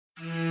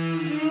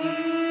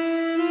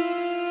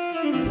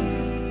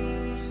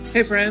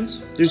Hey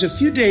friends, there's a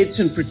few dates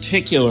in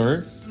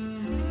particular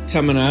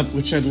coming up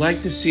which I'd like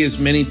to see as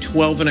many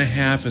 12 and a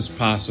half as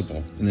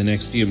possible in the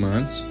next few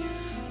months.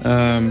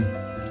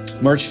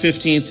 March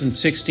 15th and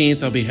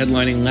 16th, I'll be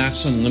headlining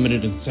Laughs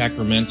Unlimited in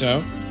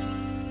Sacramento.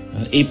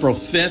 April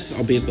 5th,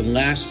 I'll be at the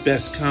Last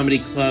Best Comedy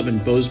Club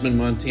in Bozeman,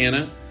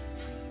 Montana.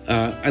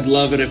 I'd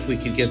love it if we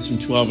could get some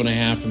 12 and a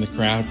half in the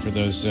crowd for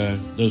those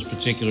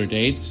particular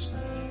dates.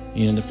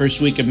 And the first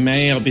week of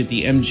May, I'll be at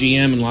the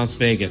MGM in Las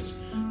Vegas.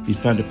 Be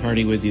fun to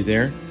party with you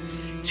there.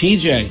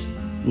 TJ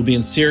will be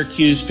in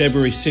Syracuse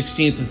February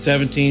 16th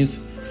and 17th.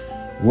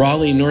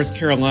 Raleigh, North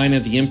Carolina,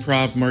 the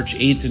Improv March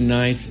 8th and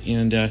 9th.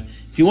 And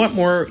if you want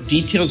more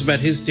details about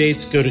his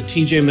dates, go to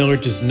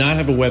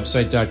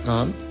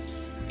tjmillerdoesnothaveawebsite.com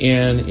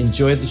and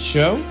enjoy the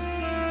show.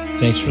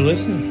 Thanks for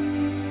listening.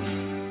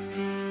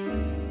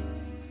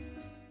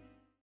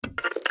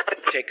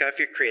 Take off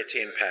your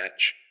creatine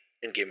patch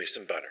and give me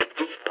some butter.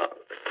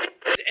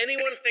 Does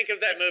anyone think of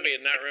that movie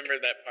and not remember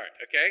that part?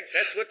 Okay,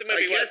 that's what the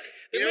movie was.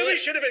 The movie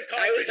should have been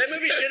called. That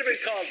movie should have been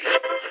called.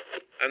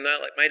 I'm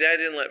not like my dad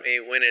didn't let me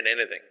win at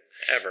anything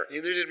ever.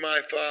 Neither did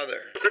my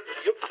father.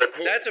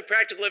 That's a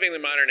practical living in the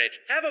modern age.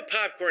 Have a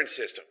popcorn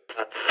system.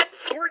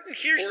 Horton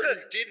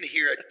didn't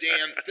hear a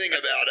damn thing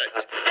about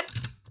it.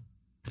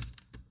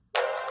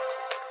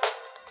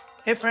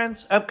 Hey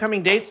friends,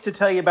 upcoming dates to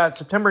tell you about.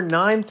 September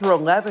 9 through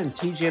 11,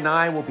 TJ and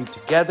I will be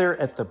together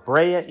at the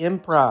Brea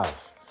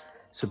Improv.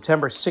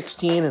 September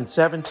 16 and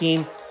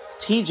 17,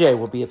 TJ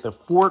will be at the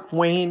Fort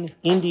Wayne,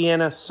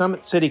 Indiana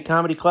Summit City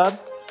Comedy Club.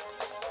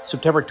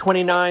 September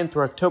 29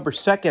 through October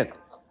 2nd,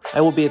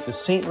 I will be at the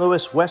St.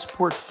 Louis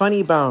Westport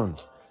Funny Bone.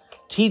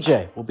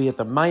 TJ will be at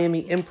the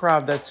Miami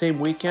Improv that same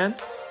weekend.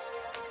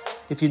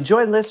 If you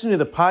enjoy listening to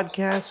the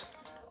podcast,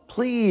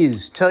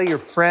 please tell your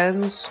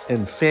friends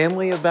and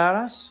family about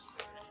us,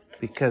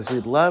 because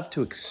we'd love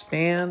to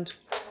expand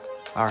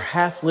our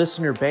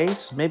half-listener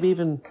base, maybe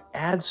even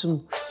add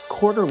some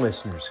quarter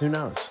listeners, who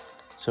knows?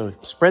 So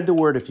spread the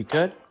word if you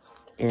could,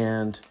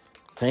 and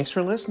thanks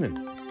for listening.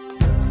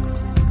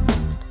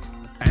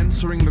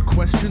 Answering the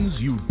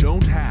questions you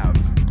don't have.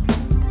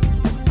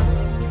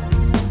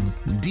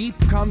 Deep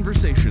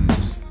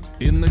conversations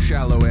in the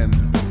shallow end.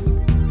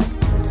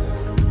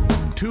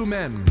 Two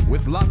men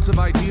with lots of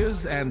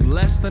ideas and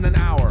less than an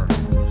hour.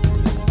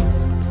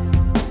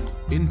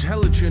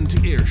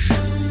 Intelligent-ish.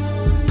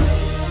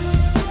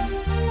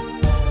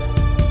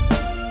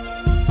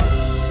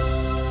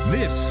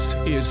 This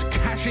is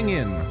Cashing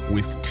In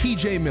with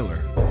TJ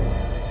Miller.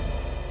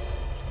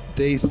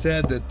 They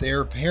said that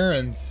their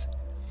parents,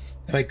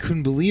 and I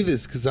couldn't believe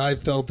this because I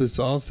felt this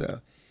also,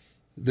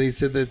 they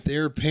said that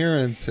their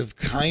parents have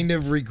kind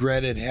of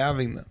regretted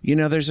having them. You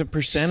know, there's a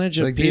percentage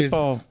of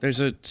people,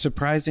 there's a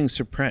surprising...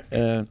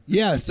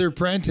 yes, their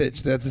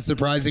parentage. That's a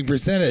surprising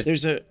percentage.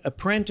 There's an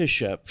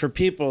apprenticeship for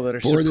people that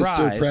are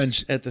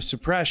surprised at the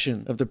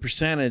suppression of the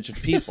percentage of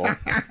people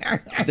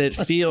that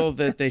feel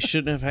that they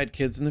shouldn't have had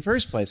kids in the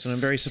first place. And I'm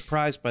very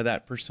surprised by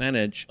that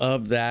percentage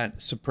of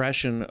that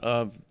suppression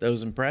of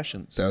those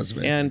impressions. That was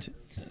amazing. And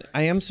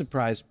I am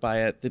surprised by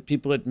it, that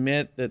people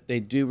admit that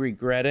they do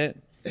regret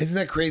it. Isn't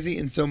that crazy?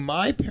 And so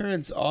my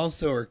parents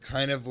also are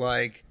kind of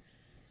like,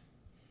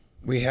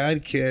 we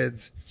had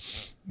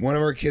kids. One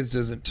of our kids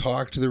doesn't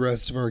talk to the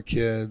rest of our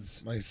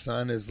kids. My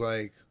son is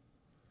like,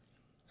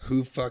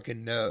 who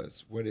fucking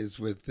knows what is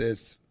with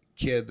this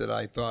kid that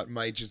I thought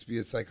might just be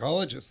a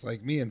psychologist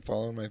like me and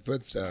follow in my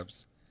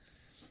footsteps.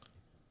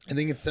 I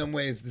think in some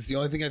ways, this is the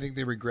only thing I think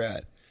they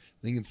regret.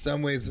 I think in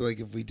some ways, like,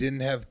 if we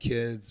didn't have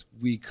kids,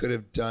 we could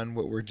have done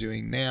what we're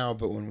doing now,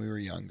 but when we were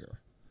younger.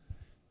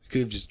 Could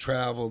have just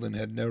traveled and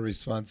had no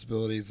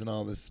responsibilities and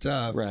all this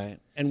stuff. Right.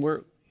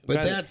 But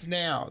that's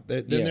now.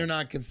 Then they're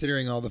not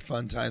considering all the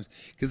fun times.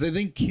 Because I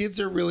think kids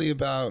are really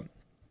about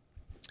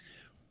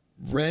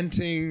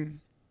renting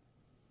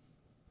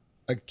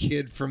a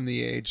kid from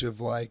the age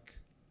of like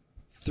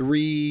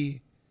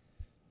 3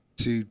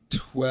 to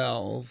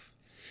 12.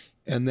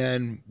 And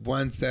then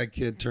once that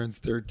kid turns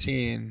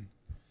 13,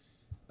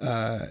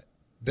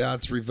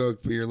 that's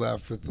revoked, but you're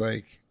left with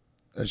like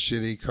a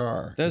shitty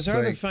car. Those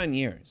are the fun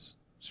years,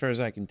 as far as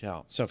I can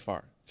tell, so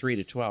far, 3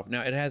 to 12.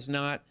 Now, it has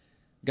not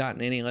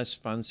gotten any less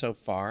fun so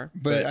far,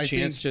 but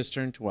Chance just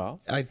turned 12.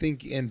 I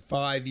think in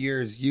 5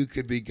 years, you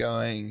could be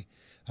going,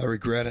 I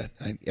regret it.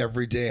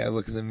 Every day I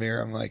look in the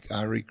mirror, I'm like,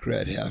 I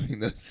regret having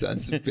those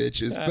sons of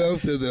bitches,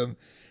 both of them.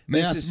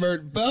 Mass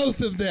murder,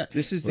 both of them.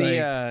 This is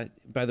the,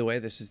 by the way,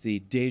 this is the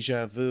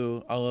Deja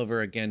Vu All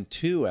Over Again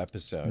 2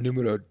 episode.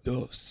 Numero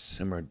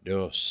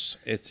dos.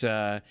 It's,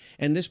 and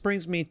this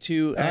brings me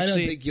to actually. I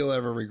don't think you'll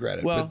ever regret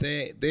it, but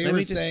they were saying that. Let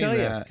me just tell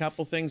you a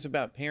couple things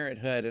about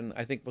parenthood, and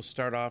I think we'll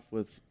start off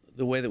with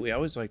the way that we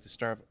always like to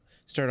start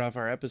off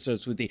our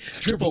episodes with the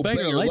Triple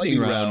Banger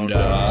Lightning Round.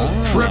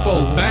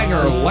 Triple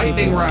Banger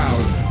Lightning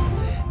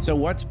Round. So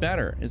what's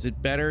better? Is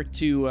it better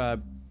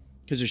to,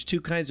 because there's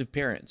two kinds of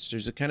parents.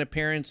 There's the kind of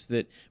parents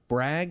that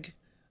brag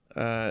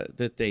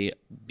that they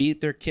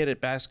beat their kid at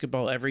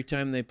basketball every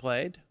time they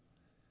played.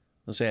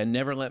 I'll say, I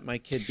never let my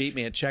kid beat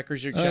me at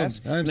checkers or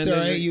chess. I'm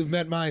sorry, you've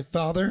met my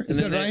father.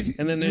 Is that right?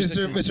 And then there's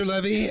Mr.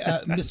 Levy,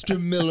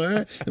 Mr.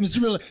 Miller,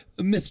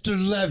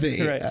 Mr.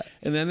 Levy. Right.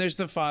 And then there's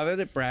the father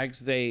that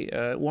brags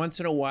they once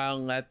in a while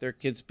let their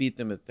kids beat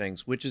them at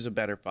things. Which is a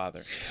better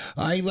father?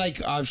 I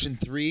like option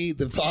 3,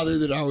 the father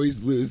that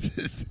always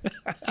loses.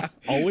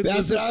 Always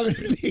That's loses? what I'm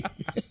going to be.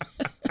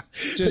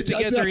 Just to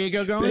get their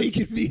ego going? They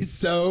can be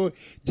so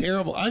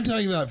terrible. I'm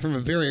talking about from a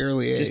very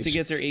early age. Just to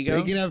get their ego?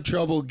 They can have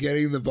trouble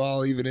getting the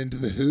ball even into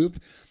the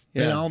hoop,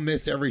 and I'll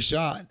miss every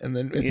shot. And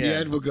then at the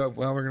end, we'll go,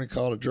 well, we're going to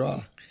call it a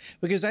draw.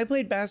 Because I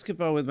played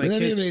basketball with my Wouldn't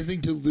that kids. be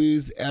amazing to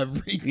lose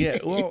every game? Yeah,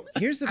 well,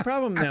 here's the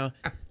problem now.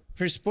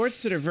 For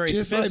sports that are very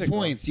just physical. by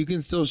points, you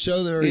can still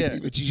show them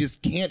everything, but you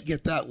just can't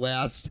get that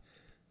last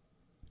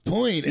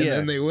point, and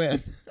then they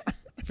win.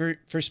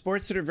 For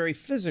sports that are very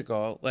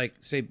physical, like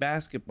say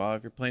basketball,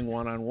 if you're playing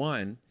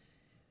one-on-one,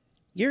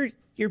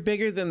 you're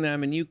bigger than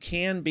them, and you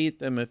can beat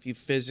them if you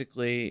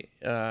physically,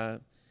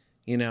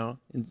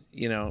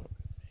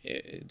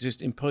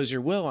 just impose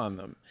your will on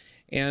them.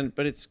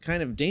 But it's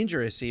kind of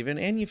dangerous even,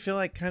 and you feel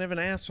like kind of an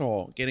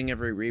asshole getting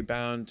every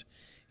rebound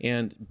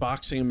and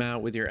boxing them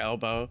out with your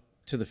elbow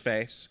to the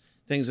face,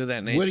 things of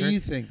that nature. What do you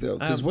think though?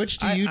 Because which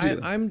do you do?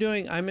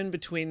 I'm in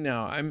between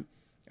now.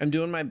 I'm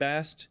doing my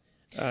best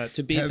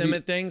to beat them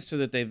at things so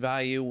that they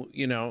value,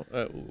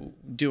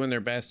 doing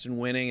their best and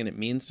winning, and it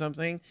means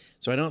something.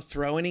 So I don't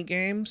throw any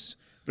games,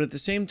 but at the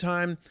same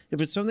time, if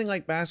it's something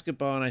like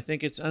basketball and I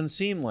think it's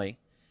unseemly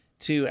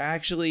to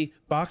actually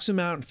box them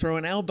out and throw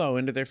an elbow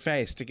into their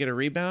face to get a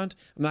rebound,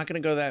 I'm not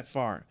going to go that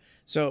far.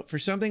 So for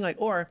something like,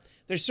 or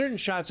there's certain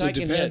shots I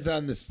can hit. It depends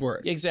on the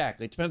sport.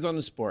 Exactly. It depends on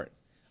the sport.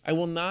 I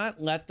will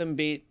not let them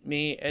beat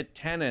me at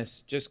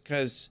tennis just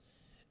because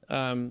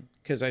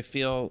I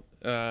feel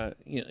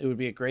it would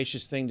be a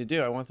gracious thing to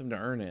do. I want them to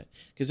earn it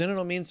because then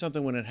it'll mean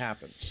something when it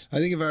happens. I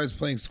think if I was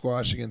playing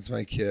squash against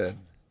my kid,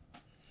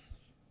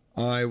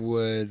 I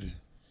would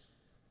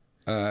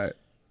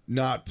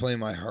not play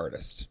my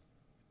hardest.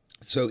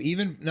 So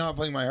even not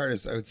playing my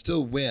hardest, I would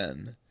still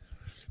win.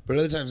 But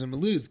other times I'm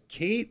going to lose.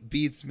 Kate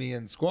beats me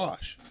in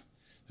squash.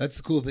 That's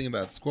the cool thing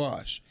about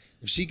squash.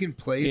 If she can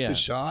place a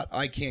shot,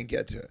 I can't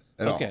get to it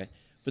at all. Okay.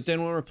 But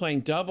then when we're playing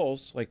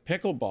doubles, like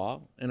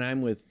pickleball, and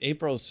I'm with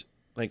April's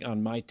like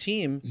on my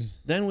team,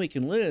 then we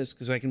can lose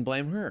because I can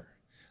blame her.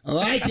 I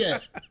like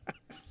it.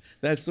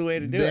 That's the way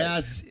to do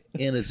it.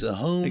 And it's a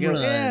home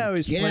run. Yeah, I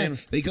was playing.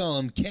 They call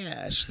him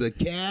Cash, the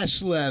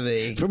Cash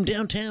Levy. From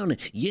downtown,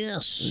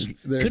 yes.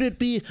 Could it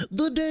be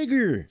the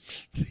Dagger?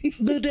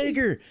 The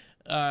Dagger.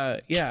 I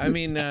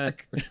mean... I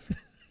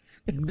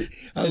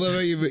love how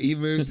he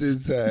moves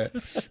his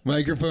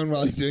microphone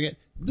while he's doing it.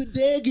 The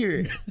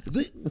Dagger.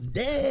 The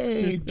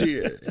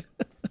Dagger.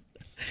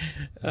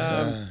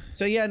 I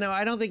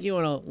don't think you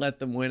want to let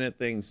them win at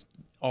things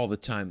all the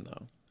time,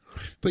 though.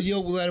 But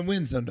you'll let him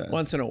win sometimes.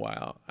 Once in a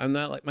while. I'm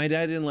not like my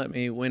dad didn't let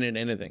me win at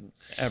anything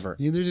ever.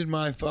 Neither did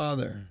my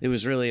father. It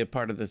was really a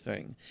part of the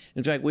thing.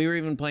 In fact, we were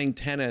even playing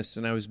tennis,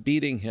 and I was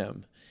beating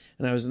him,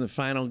 and I was in the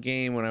final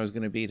game when I was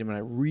going to beat him, and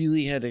I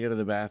really had to go to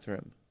the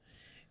bathroom,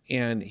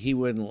 and he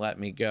wouldn't let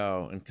me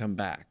go and come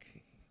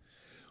back.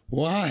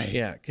 Why?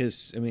 Yeah,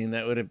 because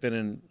that would have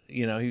been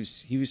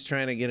he was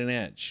trying to get an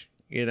edge,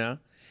 and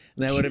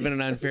that would have been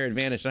an unfair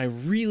advantage, and I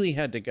really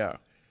had to go.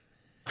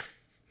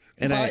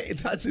 And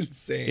that's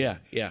insane.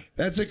 Yeah.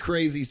 That's a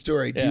crazy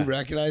story. Do you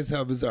recognize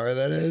how bizarre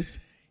that is?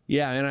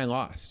 Yeah, and I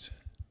lost.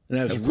 And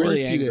I was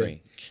really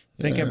angry.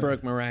 I think I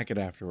broke my racket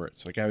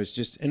afterwards. Like I was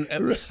just, and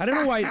I don't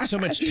know why so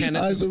much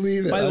tennis. I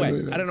believe it. By the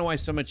way, I don't know why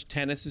so much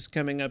tennis is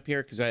coming up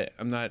here because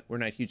we're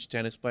not huge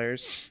tennis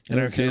players in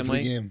our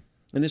family. Game.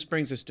 And this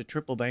brings us to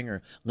triple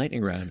banger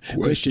lightning round.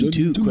 Question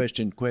two.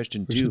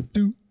 Question two.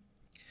 I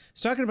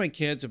was talking to my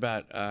kids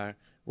about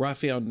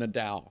Rafael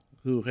Nadal,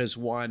 who has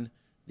won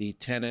the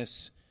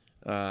tennis.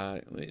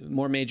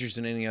 More majors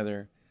than any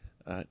other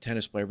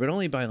tennis player, but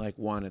only by like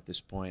one at this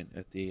point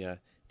at the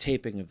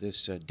taping of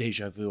this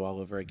Deja Vu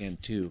All Over Again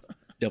 2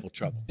 Double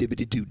Trouble.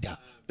 Dibbity-doo-dah.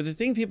 But the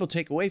thing people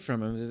take away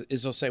from him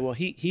is they'll say, well,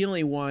 he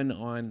only won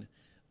on,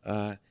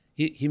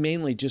 he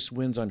mainly just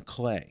wins on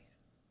clay.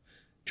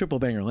 Triple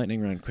banger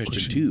lightning round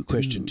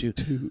question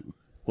two.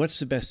 What's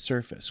the best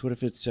surface? What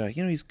if it's,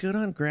 he's good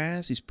on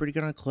grass, he's pretty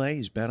good on clay,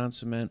 he's bad on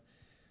cement,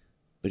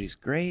 but he's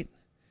great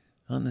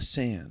on the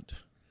sand.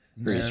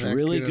 He's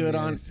really good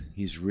on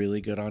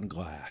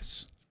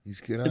glass.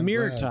 He's good on the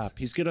mirror glass. top.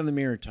 He's good on the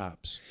mirror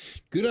tops.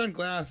 Good on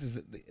glass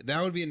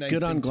that would be a nice good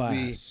thing on to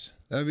glass.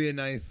 That would be a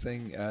nice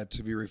thing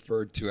to be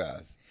referred to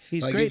as.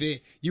 He's like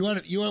great. You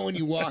want when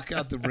you walk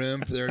out the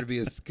room for there to be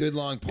a good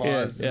long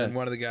pause, and then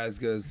one of the guys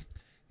goes,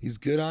 "He's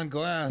good on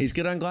glass. He's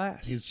good on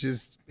glass.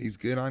 He's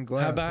good on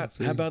glass."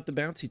 How about the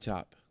bouncy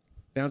top,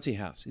 bouncy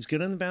house? He's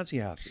good on the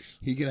bouncy houses.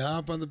 He can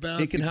hop on the bouncy.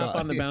 He can hop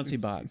on the bouncy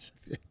bods.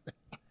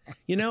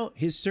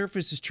 His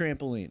surface is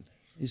trampoline.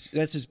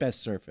 That's his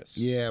best surface.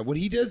 Yeah, what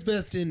he does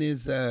best in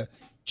is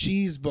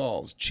cheese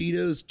balls,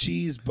 Cheetos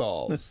cheese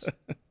balls,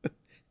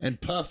 and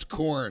puffed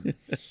corn.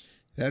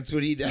 That's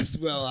what he does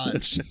well on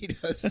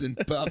Cheetos and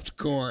puffed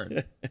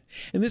corn.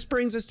 And this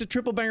brings us to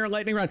Triple Banger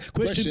Lightning Round.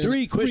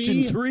 Question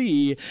Question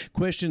three.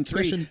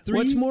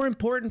 What's more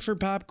important for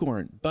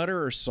popcorn,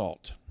 butter or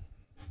salt?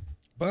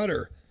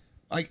 Butter.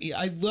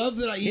 I love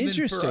that I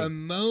even for a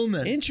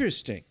moment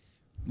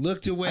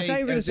looked away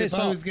as if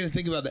I was going to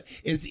think about that.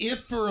 As if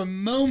for a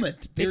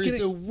moment there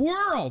is a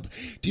world.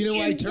 Do you know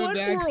why I turned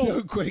back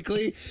so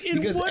quickly?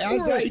 Because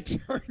as I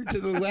turned to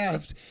the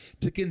left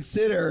to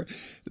consider,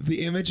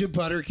 the image of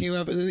butter came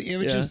up and then the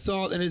image of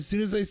salt. And as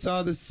soon as I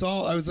saw the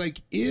salt, I was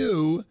like,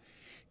 ew.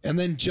 And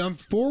then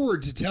jumped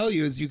forward to tell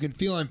you, as you can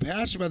feel, I'm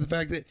passionate about the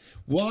fact that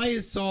why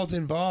is salt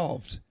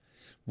involved?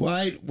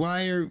 Why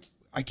are...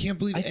 I can't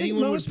believe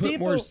anyone would put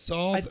more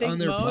salt on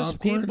their popcorn. Most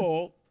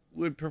people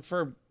would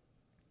prefer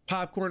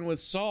popcorn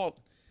with salt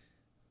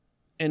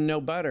and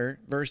no butter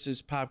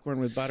versus popcorn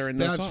with butter and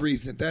no salt. That's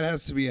recent. That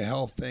has to be a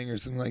health thing or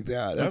something like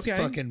that. That's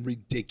fucking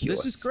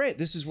ridiculous. This is great.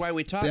 This is why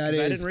we talk, because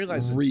I didn't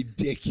realize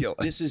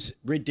ridiculous. This is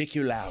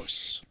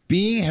ridiculous.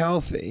 Being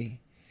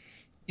healthy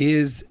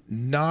is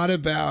not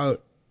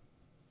about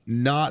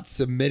not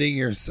submitting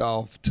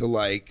yourself to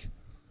like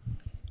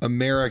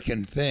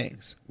American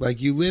things.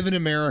 Like, you live in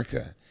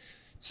America.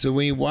 So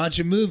when you watch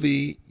a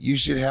movie, you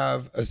should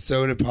have a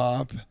soda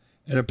pop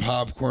and a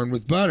popcorn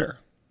with butter.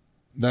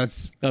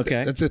 That's a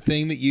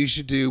thing that you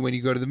should do when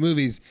you go to the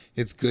movies.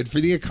 It's good for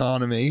the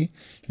economy.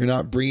 You're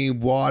not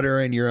bringing water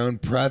and your own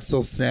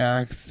pretzel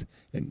snacks,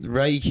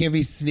 right? You can't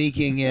be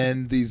sneaking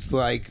in these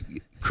like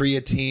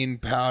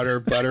creatine powder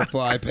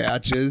butterfly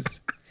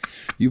patches.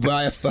 You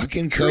buy a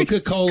fucking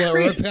Coca-Cola or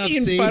a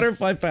Pepsi.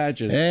 Butterfly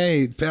patches.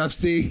 Hey,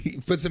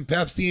 Pepsi. Put some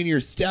Pepsi in your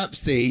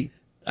Step-C.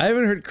 I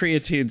haven't heard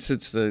creatine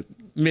since the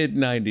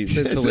mid-90s.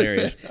 That's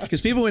hilarious.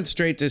 Because people went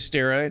straight to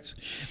steroids.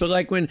 But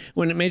like when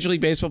Major League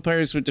Baseball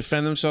players would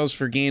defend themselves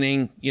for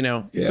gaining,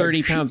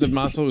 30 pounds of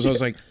muscle, I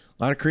was like,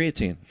 a lot of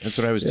creatine. That's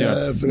what I was doing.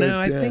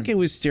 I think it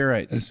was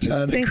steroids.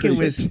 I think it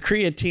was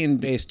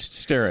creatine-based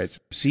steroids.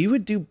 So you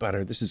would do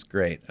butter. This is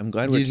great. I'm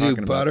glad we're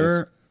talking about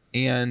this.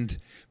 You do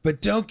butter,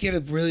 but don't get a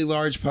really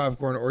large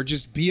popcorn, or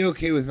just be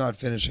okay with not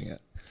finishing it.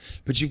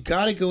 But you've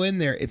got to go in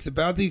there. It's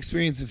about the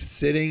experience of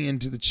sitting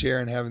into the chair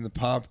and having the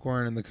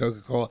popcorn and the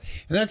Coca-Cola.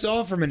 And that's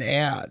all from an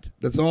ad.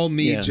 That's all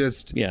me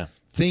just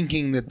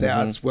thinking that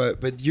that's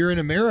what. But you're in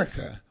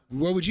America.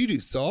 What would you do?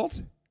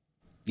 Salt?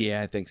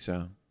 Yeah, I think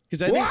so.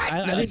 Because I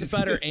think the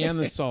butter and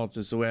the salt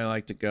is the way I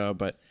like to go.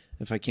 But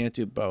if I can't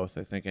do both,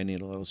 I think I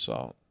need a little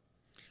salt.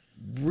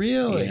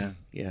 Really?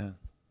 Yeah.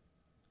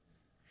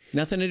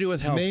 Nothing to do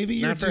with health. Maybe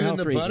you're doing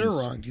the butter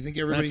wrong. Do you think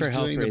everybody's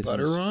doing the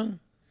butter wrong?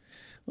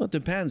 Well, it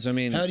depends. I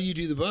mean, how do you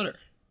do the butter?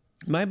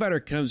 My butter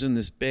comes in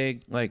this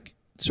big, like,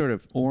 sort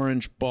of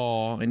orange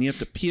ball, and you have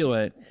to peel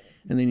it,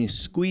 and then you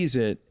squeeze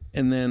it,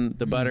 and then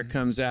the butter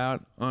comes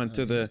out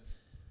onto the,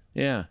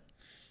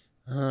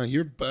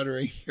 you're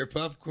buttering your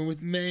popcorn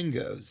with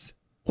mangoes.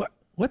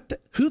 What the?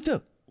 Who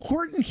the?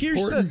 Horton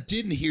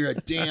didn't hear a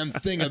damn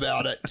thing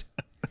about it.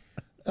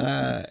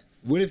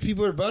 What if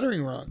people are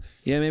buttering wrong?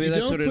 Yeah, maybe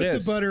that's what it is. Don't put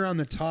the butter on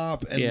the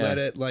top and let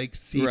it like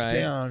seep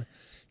down.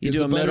 You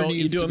do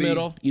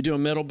a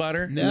middle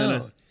butter?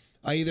 No.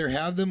 I either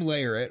have them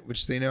layer it,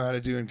 which they know how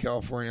to do in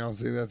California. I'll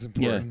say that's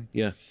important.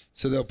 Yeah.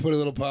 So they'll put a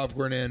little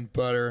popcorn in,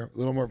 butter, a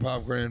little more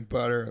popcorn in,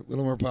 butter, a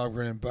little more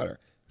popcorn in, butter,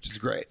 which is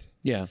great.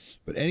 Yeah.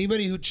 But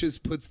anybody who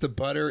just puts the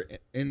butter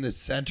in the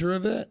center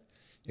of it,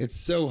 it's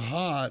so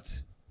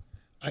hot.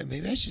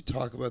 Maybe I should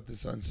talk about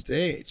this on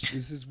stage.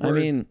 This is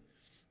worth.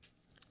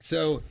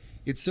 So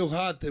it's so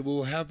hot that what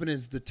will happen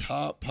is the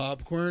top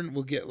popcorn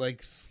will get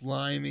like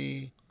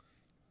slimy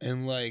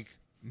and like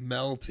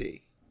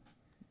melty,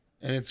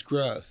 and it's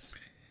gross,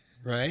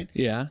 right?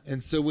 Yeah.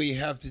 And so what you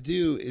have to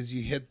do is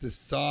you hit the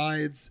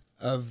sides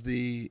of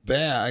the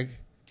bag,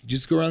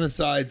 just go around the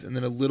sides, and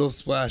then a little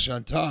splash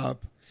on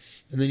top,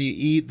 and then you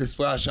eat the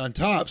splash on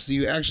top. So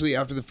you actually,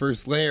 after the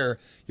first layer,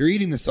 you're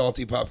eating the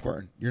salty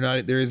popcorn.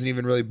 There isn't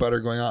even really butter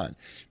going on.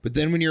 But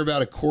then when you're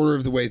about a quarter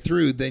of the way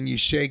through, then you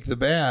shake the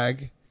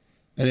bag,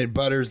 and it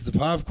butters the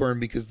popcorn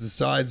because the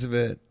sides of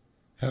it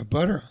have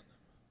butter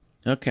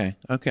on them.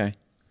 Okay.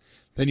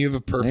 Then you have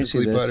a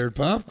perfectly buttered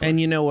popcorn.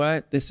 And you know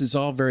what? This is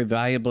all very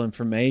valuable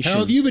information. How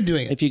have you been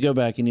doing it? If you go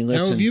back and you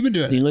listen. How have you been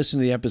doing it? You listen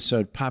to the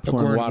episode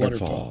Popcorn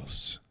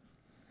Waterfalls.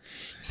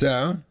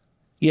 So?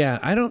 Yeah,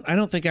 I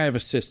don't think I have a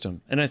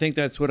system. And I think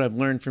that's what I've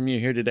learned from you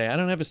here today. I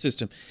don't have a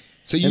system.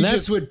 So you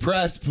just would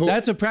press...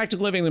 That's a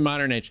practical living in the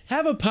modern age.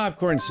 Have a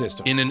popcorn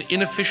system. In an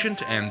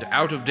inefficient and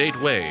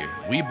out-of-date way,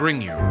 we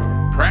bring you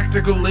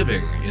practical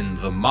living in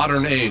the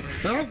modern age.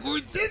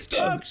 Popcorn system.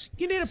 Folks,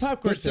 you need a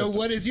popcorn system. So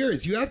what is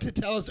yours? You have to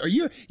tell us.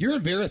 You're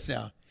embarrassed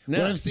now. No,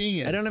 what I'm seeing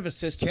is... I don't have a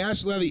system.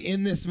 Cash Levy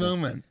in this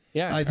moment.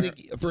 Yeah. I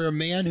think for a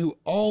man who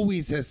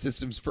always has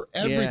systems for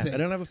everything. Yeah, I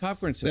don't have a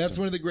popcorn system. That's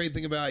one of the great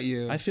things about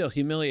you. I feel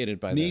humiliated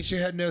by this. Nietzsche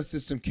had no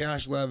system.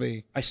 Cash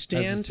Levy has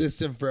a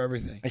system for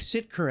everything. I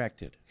sit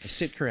corrected.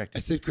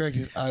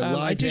 I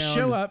lie I just down,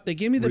 show up. They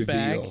give me the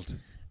revealed. bag,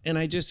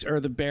 and or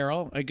the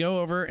barrel. I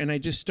go over and I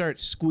just start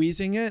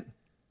squeezing it,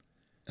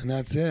 And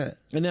that's it.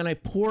 And then I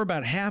pour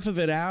about half of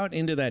it out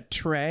into that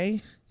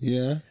tray.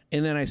 Yeah.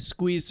 And then I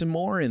squeeze some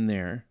more in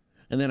there.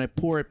 And then I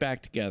pour it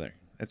back together.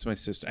 That's my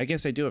system. I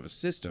guess I do have a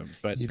system,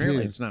 but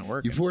apparently it's not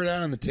working. You pour it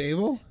out on the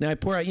table? Now I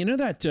pour out, you know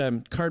that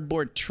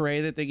cardboard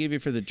tray that they give you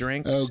for the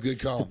drinks? Oh, good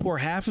call. I pour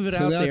half of it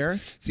out there.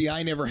 See,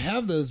 I never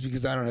have those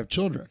because I don't have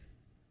children.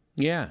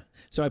 Yeah.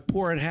 So I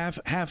pour it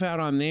half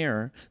out on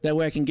there. That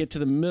way I can get to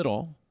the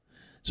middle.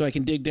 So I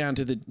can dig down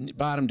to the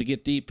bottom to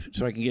get deep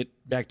so I can get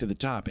back to the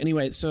top.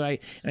 Anyway, so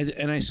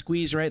I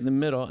squeeze right in the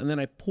middle, and then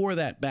I pour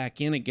that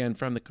back in again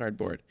from the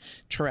cardboard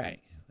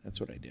tray.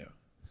 That's what I do.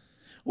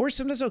 Or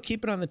sometimes I'll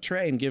keep it on the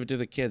tray and give it to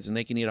the kids, and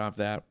they can eat off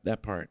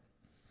that part.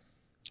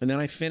 And then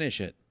I finish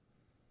it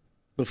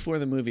before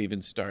the movie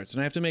even starts.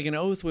 And I have to make an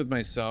oath with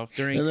myself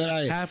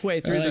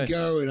halfway through I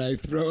go and I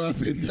throw up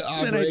in the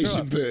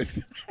operation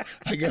booth.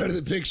 I go to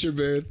the picture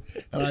booth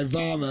and I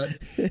vomit,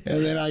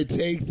 and then I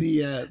take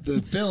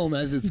the film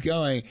as it's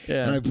going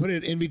and I put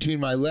it in between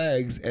my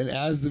legs, and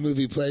as the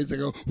movie plays I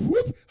go,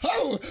 whoop,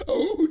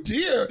 oh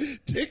dear,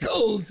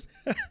 tickles.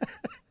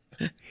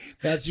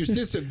 That's your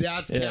system.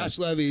 That's Cash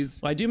Levy's.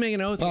 Well, I do make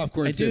an oath.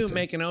 Popcorn I do system.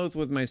 make an oath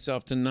with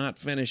myself to not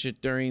finish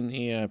it during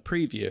the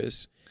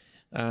previews.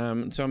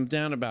 So I'm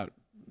down about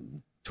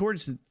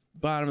towards the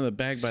bottom of the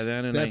bag by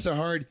then. And that's a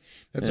hard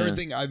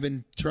thing. I've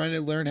been trying to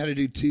learn how to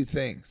do two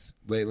things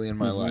lately in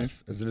my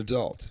life as an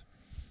adult.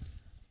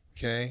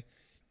 Okay,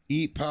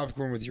 eat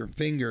popcorn with your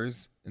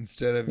fingers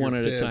instead of one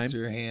your at a fists time.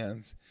 or your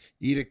hands.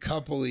 Eat a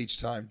couple each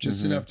time,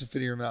 just enough to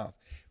fit in your mouth.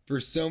 For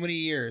so many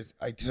years,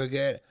 I took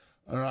it.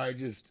 And I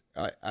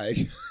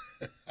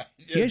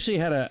actually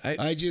had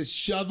I just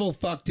shovel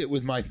fucked it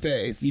with my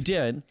face. You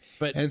did,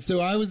 but and so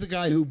I was a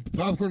guy who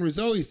popcorn was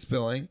always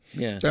spilling.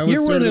 Yeah, That was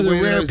you're sort one of the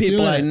way rare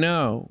people I doing it.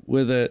 know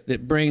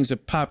that brings a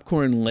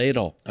popcorn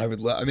ladle. I would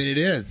love. I mean, it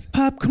is.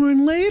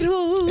 Popcorn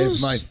ladles.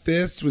 If my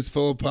fist was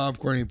full of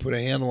popcorn, you put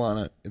a handle on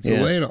it. It's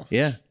a ladle.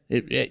 Yeah,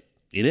 it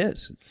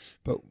is.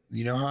 But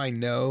you know how I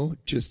know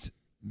just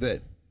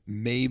that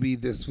maybe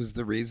this was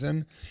the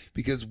reason?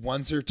 Because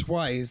once or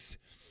twice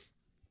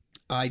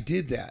I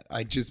did that.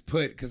 I just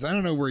put, because I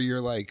don't know where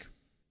you're like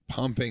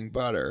pumping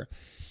butter,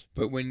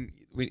 but when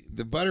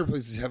the butter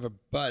places have a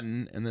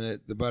button and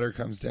then the butter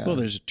comes down. Well,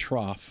 there's a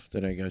trough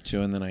that I go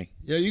to, and then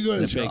you go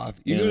to the trough.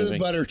 You go to the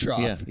butter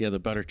trough. Yeah, the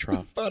butter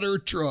trough. Butter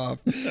trough.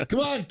 Come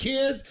on,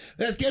 kids.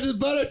 Let's get to the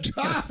butter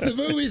trough. The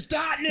movie's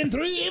starting in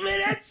 3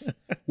 minutes.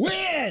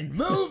 Win.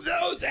 Move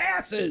those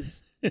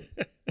asses.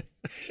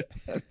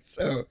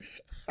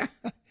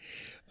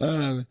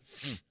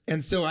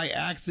 And so I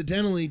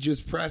accidentally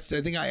just pressed, I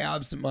think I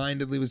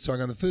absentmindedly was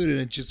talking on the food and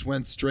it just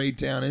went straight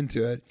down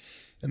into it.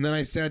 And then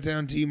I sat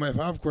down to eat my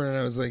popcorn and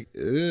I was like,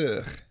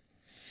 ugh.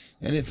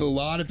 And if a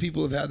lot of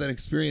people have had that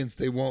experience,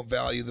 they won't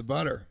value the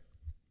butter.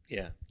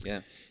 Yeah.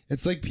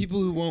 It's like people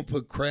who won't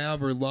put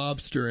crab or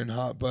lobster in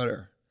hot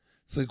butter.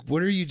 It's like,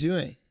 what are you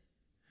doing?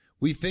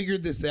 We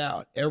figured this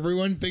out.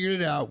 Everyone figured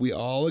it out. We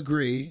all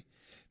agree.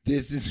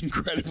 This is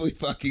incredibly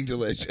fucking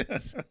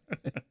delicious.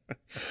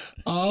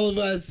 All of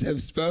us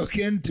have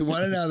spoken to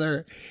one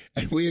another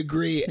and we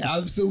agree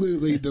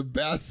absolutely the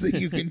best thing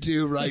you can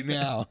do right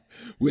now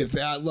with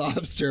that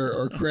lobster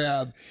or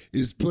crab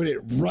is put it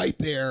right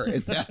there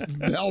in that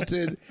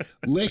melted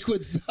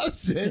liquid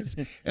substance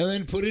and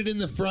then put it in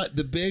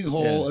the big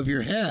hole of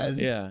your head.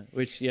 Yeah,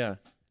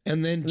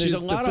 And then there's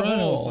just a lot the of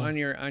front holes hole.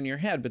 on your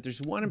head, but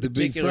there's one in The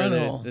big particular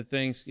front hole.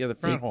 the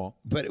front hole.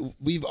 But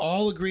we've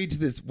all agreed to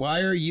this.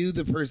 Why are you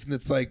the person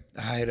that's like,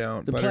 I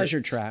don't. The pleasure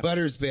trap.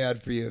 Butter's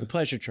bad for you. The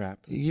pleasure trap.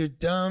 You're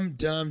dumb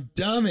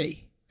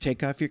dummy.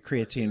 Take off your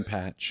creatine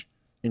patch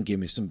and give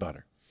me some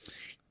butter.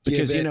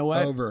 Because you know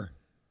what? Over.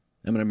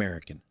 I'm an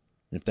American.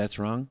 And if that's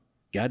wrong,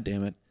 God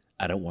damn it,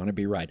 I don't want to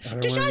be right.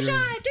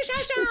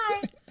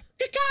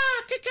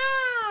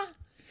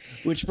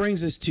 Which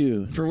brings us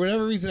to... For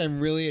whatever reason, I'm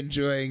really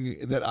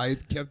enjoying that I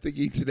kept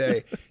thinking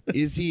today,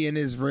 is he in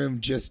his room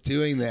just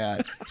doing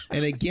that?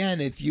 And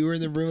again, if you were in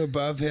the room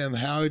above him,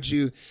 how would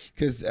you...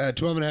 Because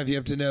 12 and a half, you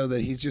have to know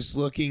that he's just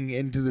looking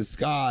into the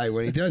sky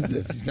when he does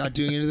this. He's not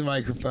doing it into the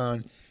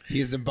microphone. He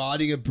is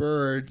embodying a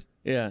bird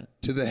to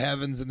the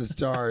heavens and the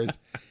stars.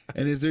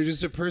 And is there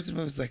just a person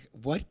who's like,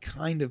 what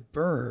kind of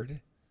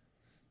bird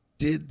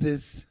did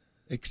this...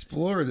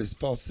 explorer, this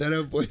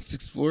falsetto voiced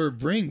explorer,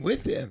 bring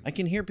with him? I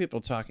can hear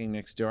people talking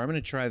next door. I'm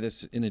going to try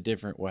this in a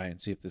different way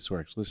and see if this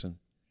works. Listen.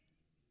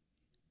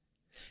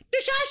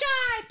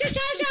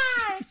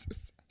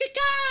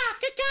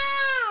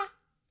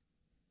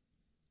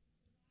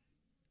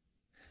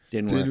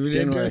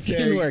 Didn't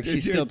work.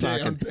 She's still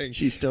talking.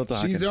 She's still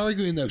talking. She's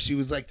arguing though. She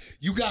was like,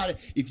 you got it.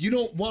 If you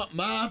don't want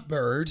my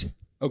bird,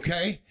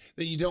 okay,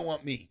 then you don't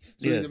want me.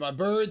 So either my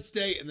bird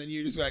stay, and then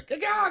you just went,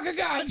 caca,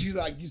 caca. And she's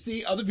like, you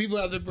see, other people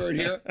have their bird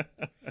here.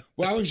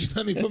 Why wouldn't you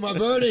let me put my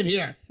bird in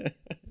here?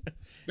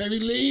 Maybe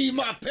leave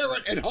my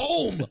parrot at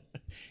home.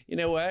 You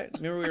know what?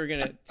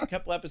 Remember a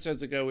couple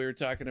episodes ago, we were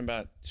talking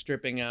about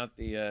stripping out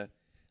the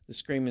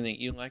screaming that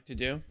you like to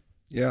do?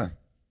 Yeah.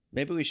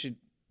 Maybe we should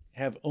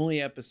have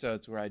only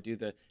episodes where I do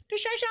the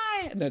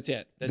and that's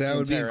it. That's That the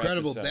would be entire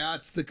incredible. episode.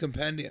 That's the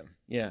compendium.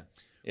 Yeah.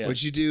 Yeah.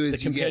 What you do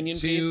is The you get companion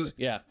two. piece?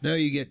 Yeah. No,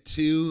 you get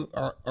two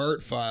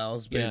art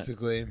files Yeah.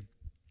 basically,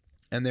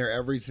 and they're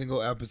every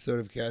single episode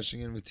of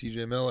Cashing In with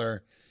TJ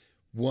Miller.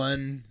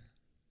 One,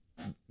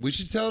 we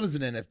should sell it as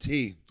an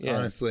NFT. Yeah.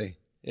 Honestly,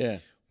 Yeah.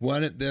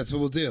 that's what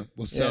we'll do.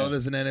 We'll sell Yeah. it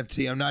as an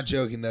NFT. I'm not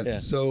joking. That's Yeah.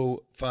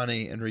 so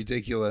funny and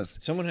ridiculous.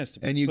 Someone has to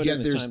And you put get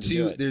in the there's time to two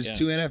do it. there's Yeah.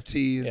 two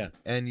NFTs, Yeah.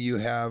 and you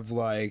have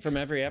like From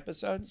every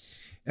episode?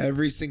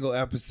 every single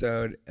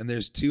episode, and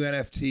there's two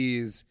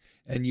NFTs,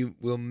 and you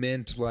will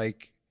mint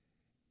like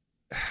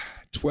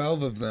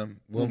 12 of them.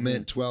 We'll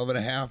mint 12 and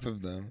a half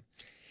of them,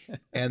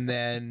 and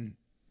then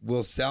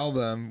we'll sell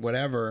them,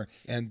 whatever.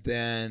 And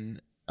then,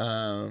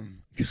 God,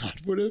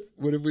 what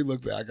if we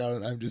look back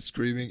on it? I'm just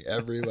screaming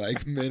every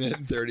like minute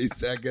and 30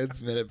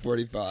 seconds, minute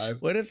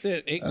 45. What if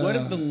the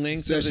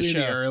links of the Especially show?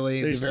 in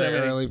the There's very so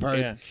many- early parts.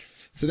 yeah.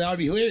 So that would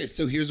be hilarious.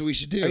 So here's what we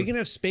should do. Are you gonna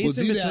have space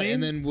we'll in do that, between?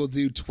 and then we'll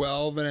do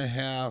 12 and a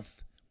half.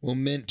 We'll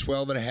mint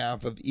 12 and a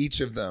half of each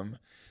of them.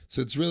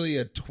 So it's really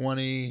a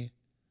 20.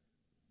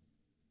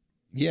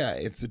 Yeah,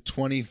 it's a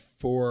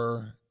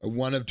 24, a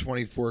 1 of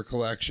 24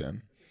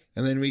 collection.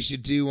 And then we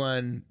should do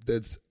one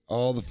that's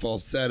all the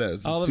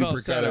falsettos. All the super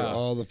falsetto. cut of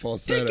all the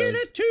falsettos. Taking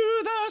it to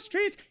the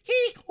streets.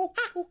 Taking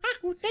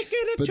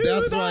it But to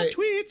that's the why-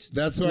 tweets.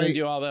 that's And why- then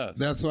do all those.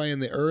 That's why in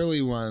the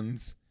early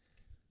ones,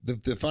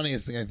 the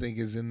funniest thing I think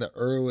is in the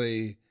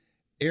early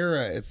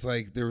era, it's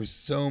like there was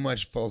so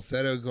much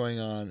falsetto going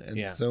on and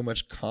Yeah. so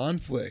much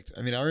conflict.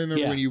 I mean, I remember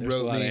Yeah, when you there's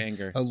a wrote lot of me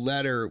anger. a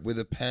letter with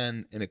a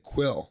pen and a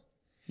quill,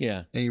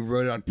 yeah. and you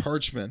wrote it on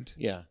parchment,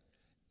 Yeah.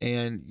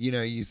 and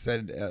you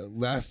said,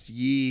 "Lest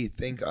ye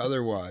think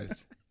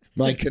otherwise."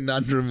 My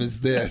conundrum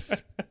is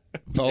this: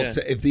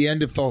 if the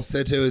end of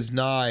falsetto is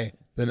nigh,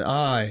 then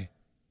I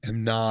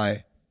am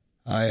nigh.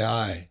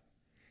 I.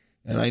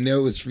 And I know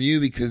it was for you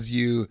because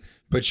you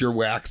put your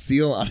wax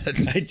seal on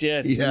it. I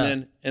did.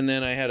 Yeah. And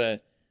then I had a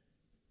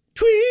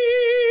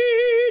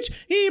tweet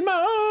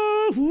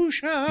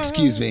emotion.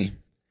 Excuse me.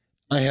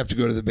 I have to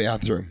go to the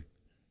bathroom.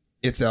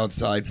 It's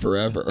outside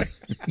forever.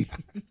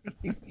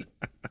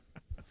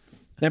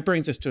 That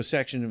brings us to a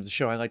section of the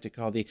show I like to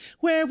call the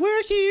Where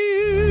Were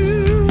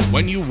You?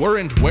 When you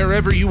weren't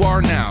wherever you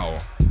are now,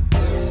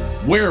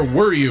 where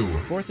were you?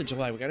 4th of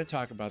July, we got to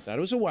talk about that. It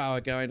was a while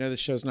ago. I know the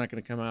show's not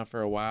going to come out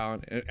for a while.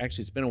 And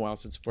actually, it's been a while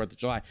since 4th of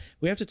July.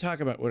 We have to talk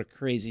about what a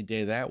crazy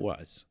day that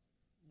was.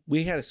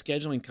 We had a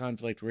scheduling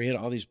conflict where we had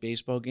all these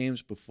baseball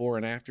games before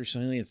and after, so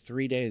I only had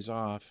 3 days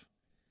off.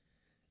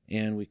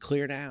 And we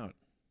cleared out.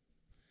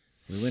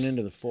 We went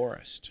into the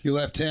forest. You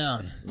left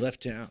town.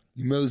 Left town.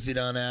 You moseyed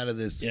on out of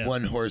this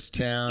one-horse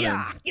town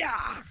and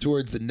Yeah.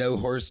 towards the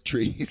no-horse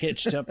trees.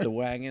 Hitched up the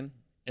wagon,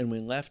 and we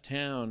left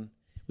town.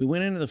 We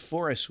went into the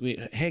forest. We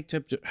hiked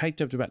up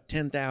to about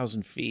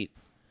 10,000 feet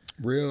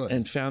Really?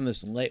 and found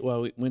this lake.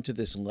 Well, we went to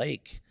this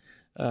lake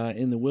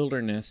in the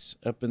wilderness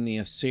up in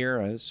the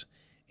Sierras,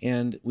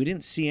 and we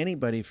didn't see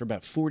anybody for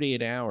about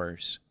 48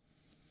 hours.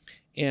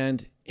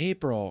 And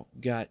April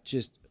got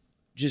just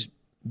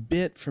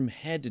bit from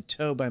head to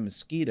toe by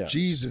mosquitoes.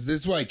 Jesus, this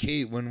is why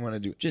Kate wouldn't want to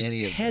do Just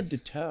any of head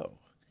this. to toe.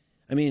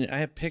 I mean, I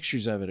have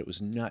pictures of it. It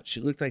was nuts.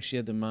 She looked like she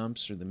had the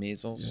mumps or the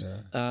measles.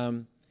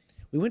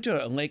 We went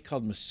to a lake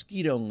called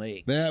Mosquito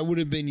Lake. That would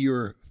have been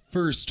your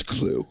first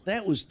clue.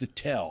 That was the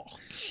tell.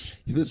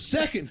 The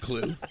second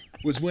clue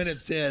was when it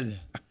said,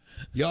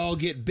 "Y'all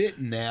get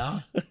bitten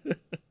now."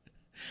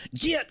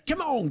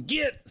 Come on,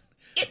 get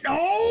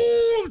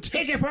no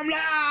ticket from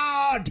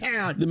Loud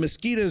Town. The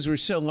mosquitoes were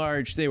so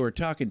large they were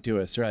talking to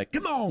us. They're like,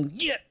 come on,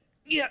 get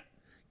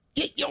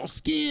your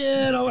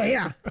skin over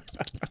here.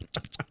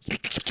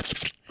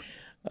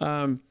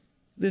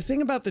 The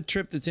thing about the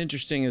trip that's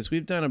interesting is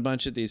we've done a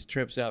bunch of these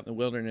trips out in the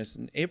wilderness,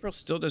 and April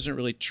still doesn't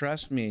really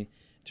trust me in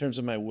terms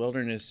of my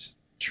wilderness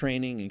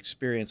training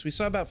experience. We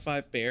saw about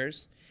 5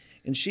 bears,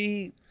 and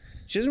she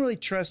doesn't really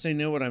trust I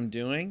know what I'm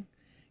doing.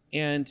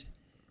 And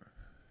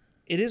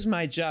it is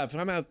my job. If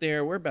I'm out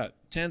there, we're about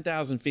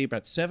 10,000 feet,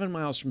 about 7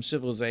 miles from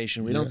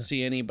civilization. We don't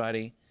see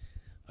anybody.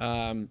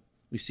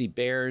 We see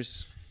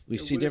bears. We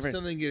see different.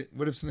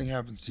 What if something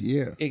happens to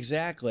you?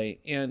 Exactly.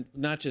 And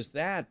not just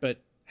that,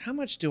 but how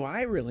much do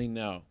I really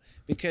know?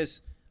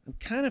 Because I'm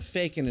kind of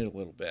faking it a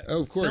little bit.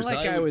 Oh, of course, It's not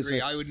like I I would was agree.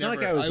 a- I would it's not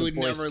never. like I was a I would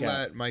Boy never Scout.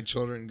 let my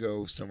children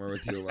go somewhere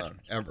with you alone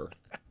ever.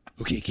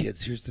 Okay,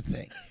 kids. Here's the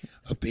thing: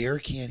 a bear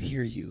can't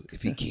hear you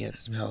if he can't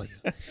smell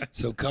you.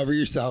 So cover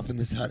yourself in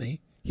this honey.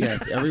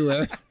 Yes,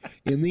 everywhere.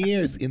 In the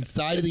ears.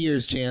 Inside of the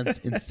ears, Chance.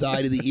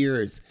 Inside of the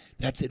ears.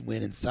 That's it,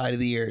 Win. Inside of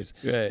the ears.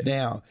 Right.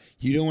 Now,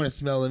 you don't want to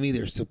smell them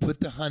either. So put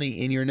the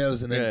honey in your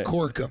nose and then Right.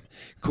 cork them.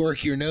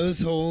 Cork your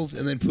nose holes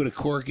and then put a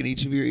cork in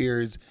each of your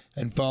ears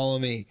and follow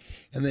me.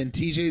 And then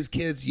TJ's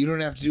kids, you don't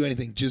have to do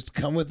anything. Just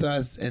come with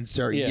us and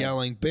start Yeah.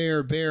 yelling,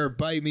 "Bear, bear,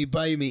 bite me,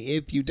 bite me.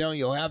 If you don't,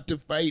 you'll have to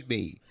fight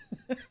me."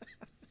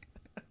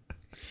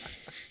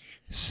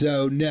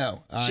 So,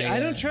 no. I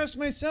don't trust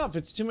myself.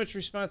 It's too much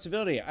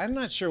responsibility. I'm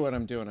not sure what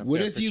I'm doing up What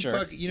there if for you sure.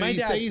 fuck? You know, My you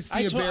dad- say you see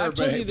I a told- bear, I've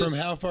told but you from this-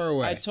 how far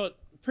away? I told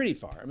pretty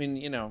far. I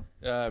mean,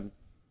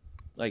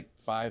 like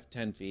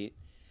 5-10 feet.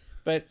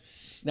 But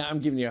now I'm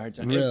giving you a hard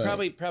time.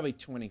 Really? Probably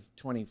 20,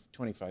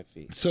 25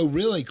 feet. So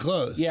really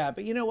close. Yeah,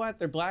 but you know what?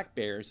 They're black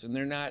bears, and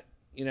they're not,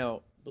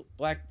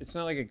 black. It's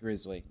not like a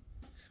grizzly.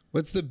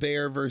 What's the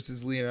bear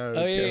versus Leonardo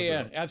Oh,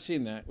 DiCaprio? yeah. I've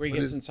seen that, where he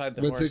gets inside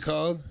the horse. What's it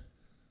called?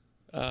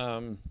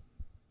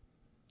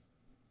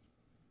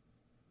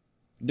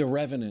 The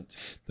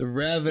Revenant. The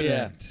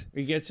Revenant. Yeah,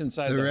 he gets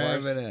inside The the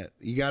horse. Revenant.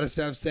 You got to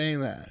stop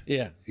saying that.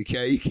 Yeah.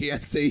 Okay, you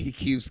can't say he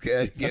keeps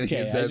getting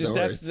inside the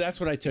horse. That's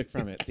what I took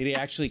from it. Did he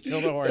actually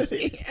kill the horse,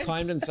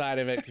 climbed inside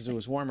of it because it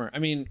was warmer? I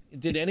mean,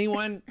 does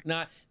anyone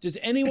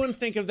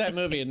think of that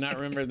movie and not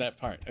remember that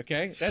part?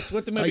 Okay, that's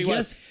what the movie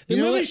was. The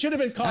movie should have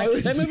been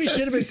called. That movie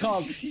should have been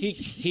called.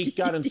 He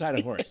got inside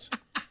a horse.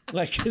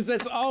 Like, because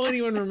that's all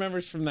anyone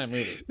remembers from that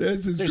movie.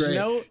 This is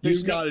great.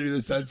 You've got to do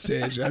this on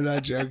stage. I'm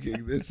not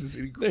joking. This is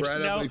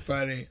incredibly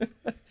funny.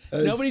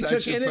 Nobody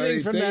took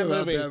anything from that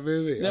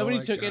movie.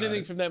 Nobody took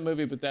anything from that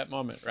movie but that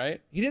moment,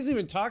 right? He doesn't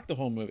even talk the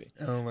whole movie.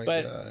 Oh my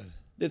God.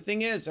 The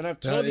thing is, and I've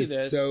told you this. That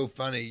is so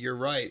funny. You're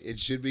right. It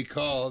should be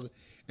called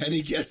 "And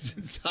He Gets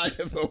Inside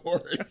of a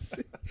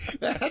Horse."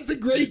 That's a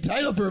great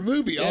title for a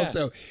movie,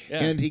 also.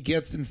 Yeah. And He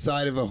Gets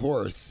Inside of a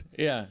Horse.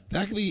 Yeah.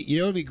 That could be,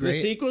 it'd be great. The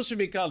sequel should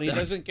be called He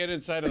Doesn't Get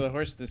Inside of the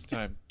Horse This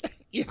Time.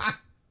 Yeah.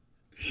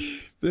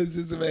 This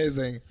is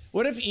amazing.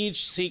 What if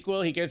each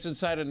sequel he gets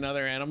inside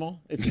another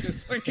animal? It's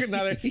just like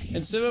another,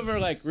 and some of them are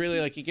like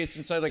really like he gets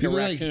inside like a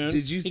raccoon.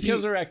 Did you he see?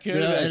 kills a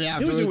raccoon. And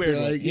it was a weird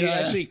one. Like, He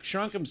actually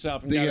shrunk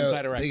himself and got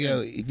inside a raccoon. They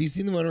go, have you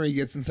seen the one where he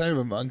gets inside of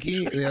a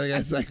monkey? And the other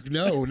guy's like,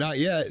 no, not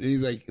yet. And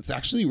he's like, it's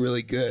actually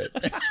really good.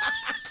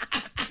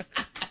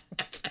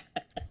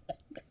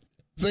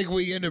 It's like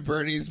Weekend at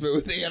Bernie's, but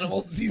with the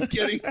animals he's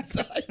getting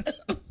inside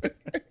of.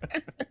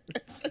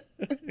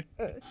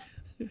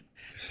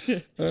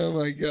 Oh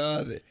my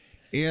God.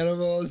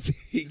 Animals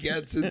he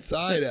gets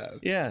inside of.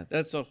 Yeah,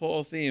 that's a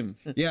whole theme.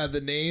 Yeah, the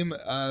name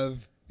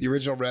of the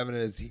original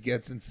Revenant is He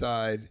Gets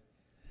Inside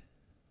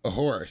a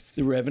Horse.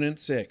 The Revenant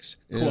 6,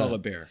 Koala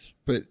Bear.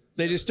 But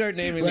they just start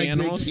naming the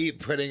animals. They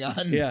keep putting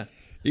on. Yeah.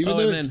 Even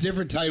though it's a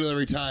different title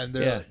every time,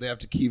 they have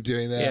to keep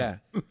doing that. Yeah.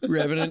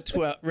 Revenant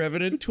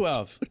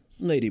 12,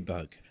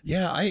 Ladybug.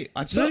 Yeah,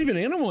 it's not even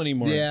an animal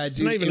anymore. Yeah, it's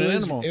not even an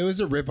animal. It was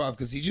a ripoff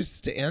because he just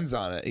stands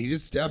on it. He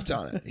just stepped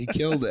on it. He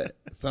killed it.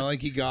 It's not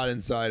like he got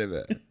inside of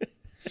it.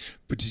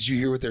 But did you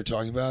hear what they're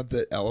talking about?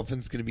 That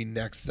elephant's going to be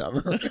next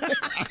summer.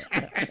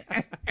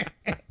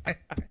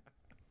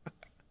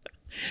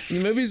 The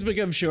movies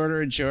become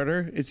shorter and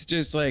shorter. It's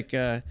just like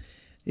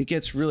it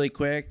gets really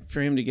quick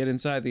for him to get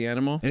inside the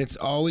animal. And it's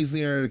always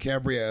Leonardo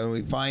DiCaprio. And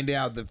we find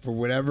out that for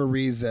whatever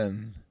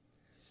reason,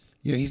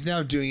 he's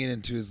now doing it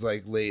into his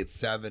like late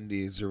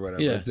 70s or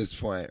whatever at this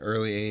point,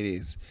 early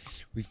 80s.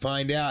 We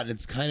find out, and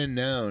it's kind of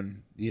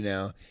known,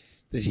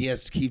 that he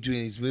has to keep doing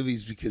these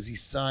movies because he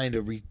signed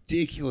a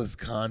ridiculous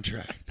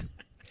contract.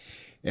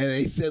 And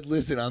they said,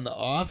 listen, on the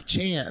off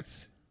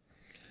chance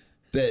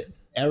that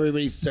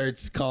everybody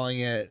starts calling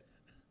it,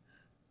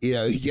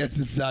 he gets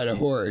inside a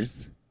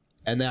horse,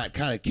 and that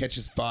kind of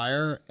catches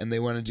fire, and they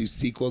want to do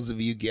sequels of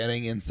you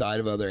getting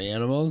inside of other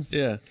animals.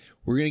 Yeah.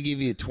 We're going to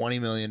give you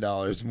 $20 million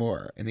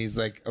more. And he's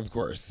like, of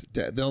course.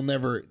 They'll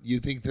never, you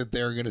think that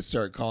they're going to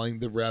start calling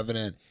The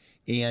Revenant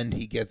and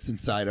He Gets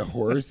Inside a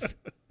Horse?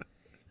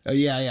 Oh,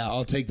 yeah,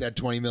 I'll take that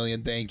 $20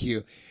 million, thank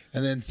you.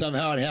 And then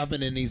somehow it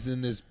happened, and he's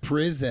in this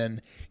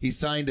prison. He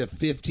signed a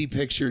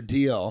 50-picture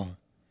deal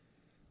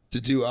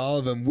to do all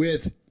of them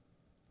with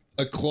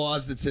a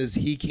clause that says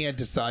he can't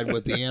decide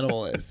what the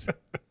animal is.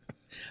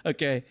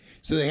 Okay.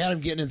 So they had him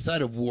getting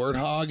inside a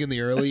warthog in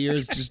the early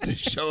years just to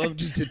show him,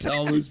 just to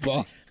tell him who's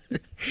boss.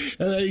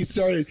 And then he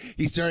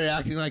started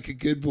acting like a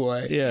good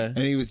boy. Yeah. And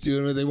he was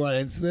doing what they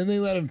wanted. And so then they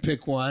let him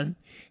pick one,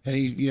 and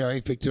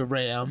he picked a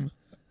ram.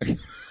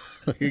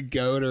 Like a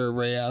goat or a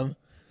ram.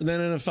 And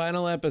then in a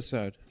final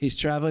episode, he's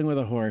traveling with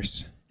a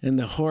horse, and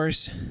the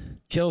horse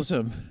kills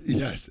him.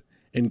 Yes.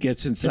 And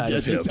gets inside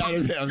of him. Inside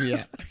of him,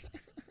 yeah.